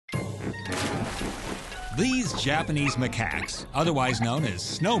These Japanese macaques, otherwise known as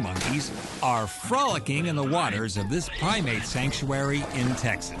snow monkeys, are frolicking in the waters of this primate sanctuary in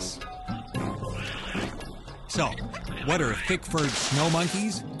Texas. So, what are thick-furred snow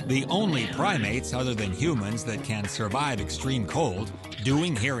monkeys, the only primates other than humans that can survive extreme cold,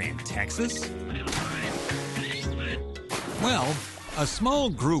 doing here in Texas? Well, a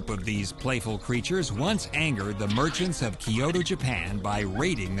small group of these playful creatures once angered the merchants of Kyoto, Japan by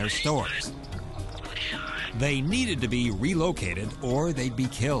raiding their stores. They needed to be relocated or they'd be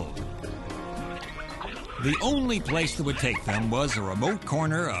killed. The only place that would take them was a remote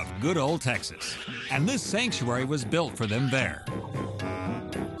corner of good old Texas, and this sanctuary was built for them there.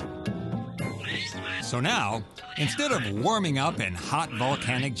 So now, instead of warming up in hot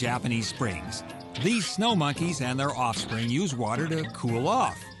volcanic Japanese springs, these snow monkeys and their offspring use water to cool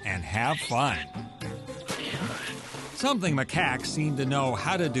off and have fun. Something macaques seem to know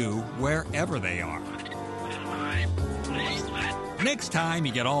how to do wherever they are. Next time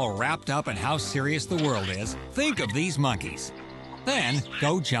you get all wrapped up in how serious the world is, think of these monkeys. Then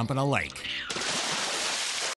go jump in a lake.